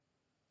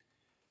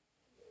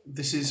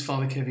This is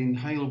Father Kevin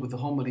Hale with the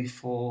homily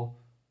for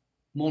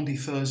Maundy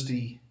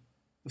Thursday,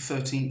 the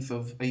 13th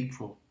of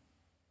April.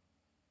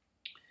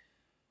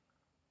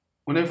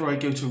 Whenever I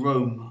go to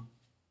Rome,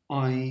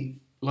 I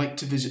like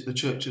to visit the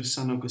church of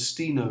San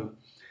Agostino,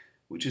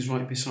 which is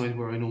right beside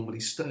where I normally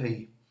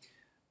stay,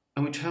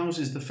 and which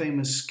houses the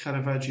famous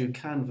Caravaggio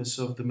canvas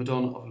of the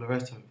Madonna of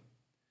Loreto.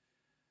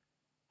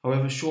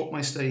 However short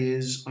my stay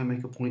is, I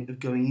make a point of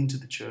going into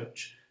the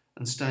church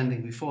and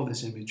standing before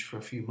this image for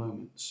a few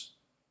moments.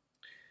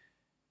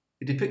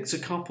 It depicts a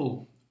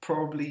couple,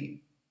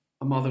 probably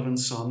a mother and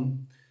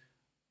son,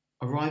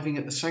 arriving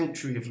at the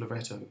sanctuary of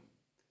Loreto.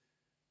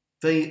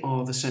 They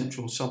are the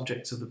central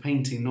subjects of the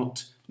painting,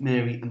 not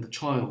Mary and the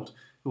child,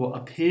 who are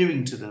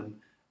appearing to them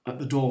at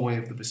the doorway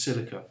of the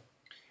basilica.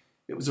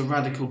 It was a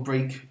radical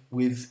break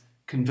with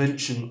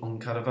convention on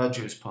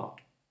Caravaggio's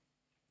part.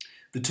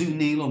 The two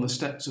kneel on the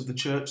steps of the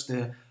church,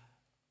 their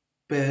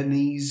bare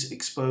knees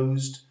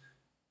exposed.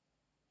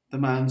 The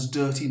man's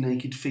dirty,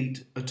 naked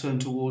feet are turned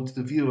towards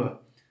the viewer,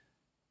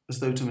 as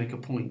though to make a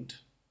point.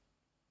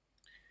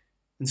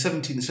 In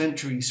 17th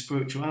century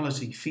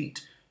spirituality,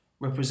 feet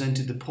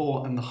represented the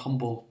poor and the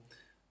humble.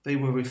 They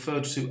were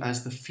referred to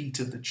as the feet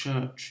of the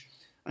church,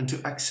 and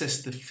to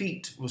access the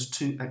feet was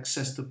to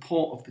access the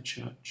poor of the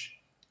church.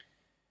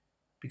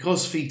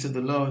 Because feet are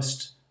the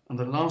lowest and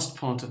the last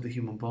part of the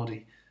human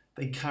body,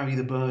 they carry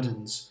the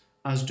burdens,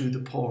 as do the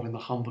poor and the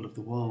humble of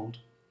the world.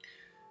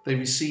 They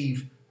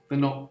receive the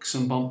knocks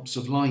and bumps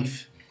of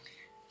life.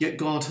 Yet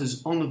God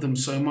has honoured them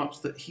so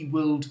much that he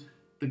willed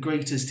the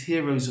greatest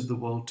heroes of the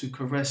world to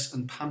caress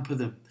and pamper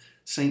them.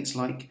 Saints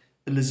like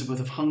Elizabeth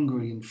of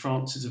Hungary and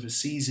Francis of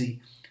Assisi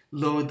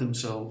lowered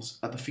themselves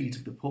at the feet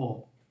of the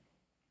poor.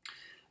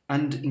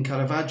 And in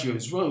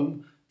Caravaggio's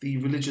Rome, the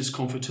religious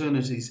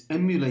confraternities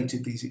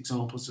emulated these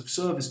examples of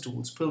service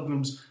towards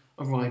pilgrims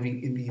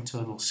arriving in the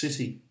eternal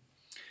city.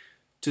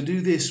 To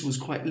do this was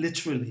quite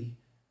literally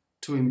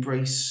to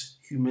embrace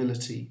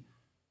humility,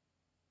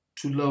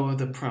 to lower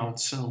the proud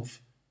self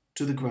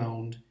to the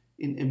ground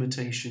in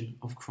imitation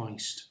of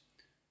Christ.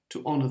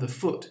 To honour the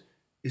foot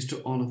is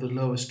to honour the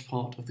lowest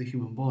part of the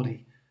human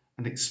body,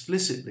 and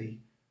explicitly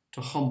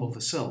to humble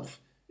the self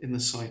in the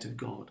sight of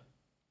God.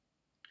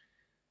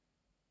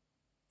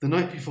 The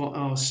night before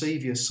our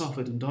Saviour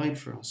suffered and died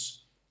for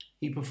us,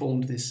 he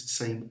performed this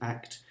same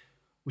act,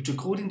 which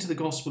according to the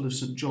Gospel of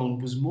St. John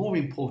was more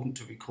important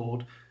to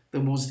record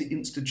than was the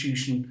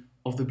institution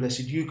of the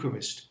Blessed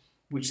Eucharist,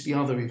 which the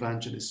other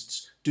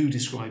evangelists do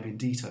describe in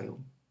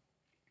detail.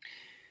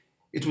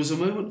 It was a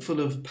moment full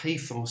of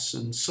pathos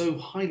and so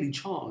highly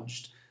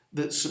charged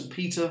that St.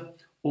 Peter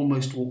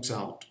almost walks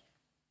out.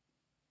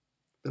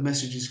 The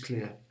message is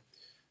clear.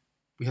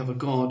 We have a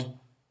God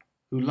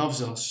who loves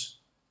us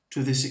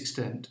to this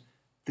extent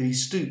that he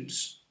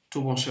stoops to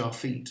wash our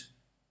feet,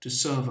 to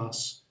serve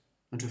us,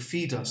 and to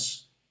feed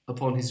us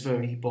upon his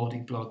very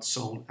body, blood,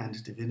 soul,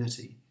 and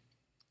divinity.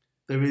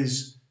 There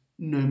is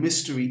no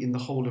mystery in the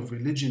whole of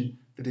religion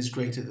that is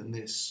greater than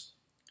this.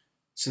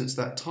 Since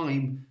that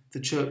time, the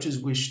Church has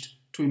wished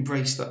to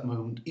embrace that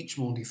moment each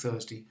Maundy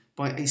Thursday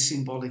by a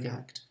symbolic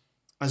act,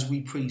 as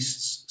we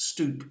priests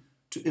stoop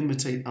to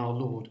imitate our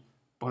Lord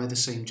by the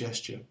same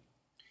gesture.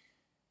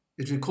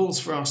 It recalls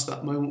for us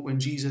that moment when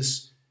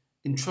Jesus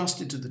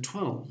entrusted to the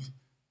 12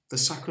 the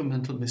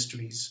sacramental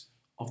mysteries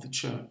of the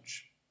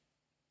Church.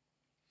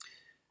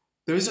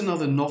 There is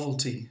another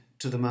novelty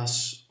to the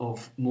Mass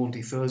of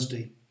Maundy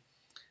Thursday.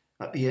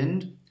 At the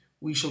end,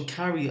 we shall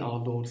carry our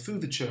Lord through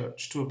the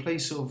church to a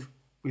place of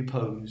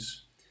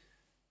repose.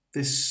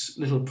 This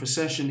little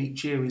procession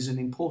each year is an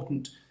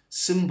important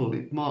symbol.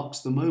 It marks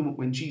the moment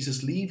when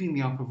Jesus, leaving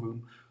the upper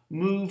room,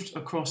 moved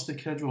across the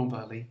Kedron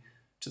Valley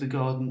to the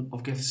Garden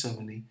of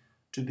Gethsemane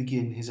to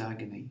begin his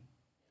agony.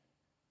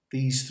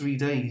 These 3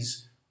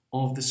 days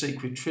of the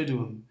sacred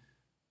Triduum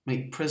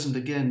make present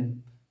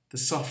again the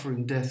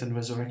suffering, death and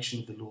resurrection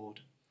of the Lord,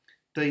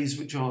 days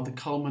which are the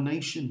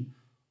culmination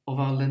of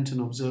our Lenten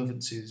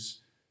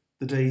observances,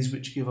 the days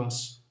which give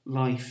us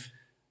life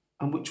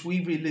and which we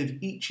relive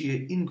each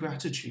year in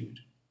gratitude.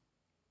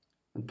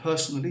 And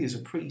personally, as a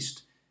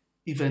priest,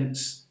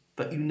 events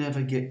that you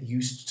never get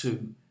used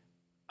to,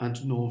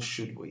 and nor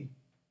should we.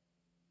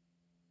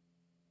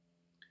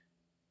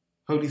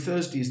 Holy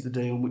Thursday is the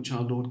day on which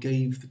our Lord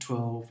gave the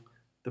 12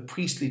 the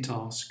priestly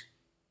task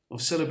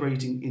of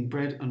celebrating in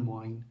bread and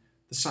wine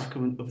the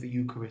sacrament of the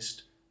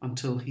Eucharist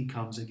until he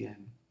comes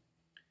again.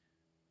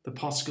 The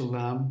Paschal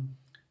Lamb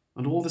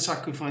and all the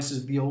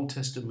sacrifices of the Old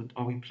Testament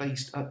are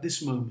replaced at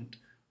this moment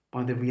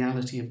by the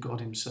reality of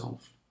God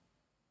himself.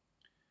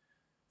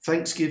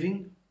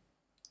 Thanksgiving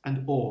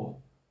and awe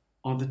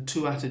are the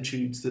two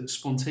attitudes that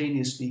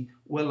spontaneously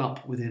well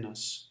up within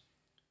us.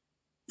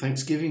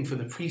 Thanksgiving for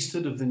the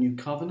priesthood of the new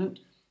covenant,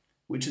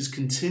 which has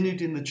continued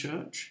in the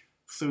Church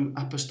through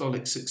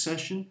apostolic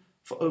succession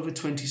for over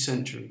 20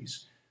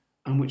 centuries,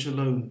 and which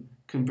alone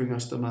can bring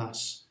us the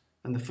Mass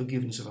and the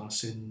forgiveness of our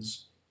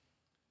sins.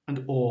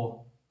 And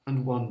awe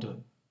and wonder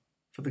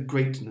for the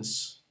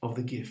greatness of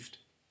the gift,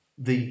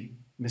 the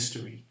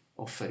mystery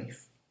of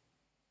faith.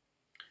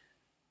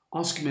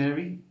 Ask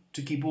Mary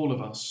to keep all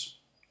of us,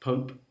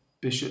 Pope,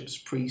 bishops,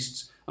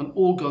 priests, and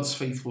all God's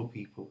faithful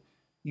people,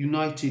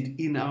 united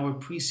in our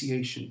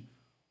appreciation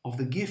of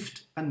the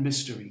gift and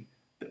mystery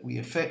that we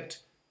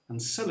affect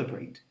and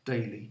celebrate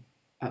daily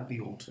at the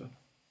altar.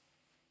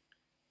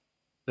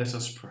 Let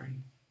us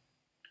pray.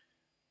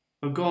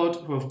 O God,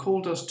 who have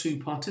called us to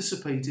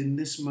participate in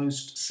this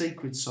most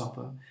sacred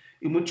supper,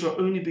 in which your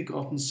only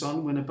begotten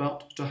Son, when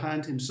about to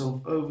hand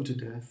himself over to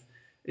death,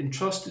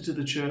 entrusted to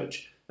the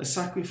Church a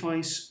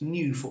sacrifice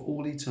new for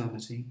all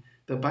eternity,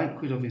 the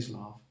banquet of his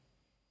love,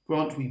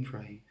 grant, we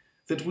pray,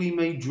 that we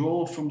may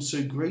draw from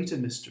so great a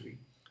mystery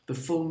the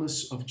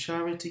fullness of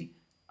charity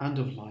and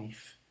of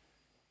life.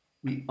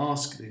 We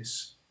ask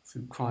this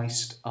through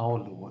Christ our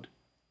Lord.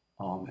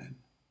 Amen.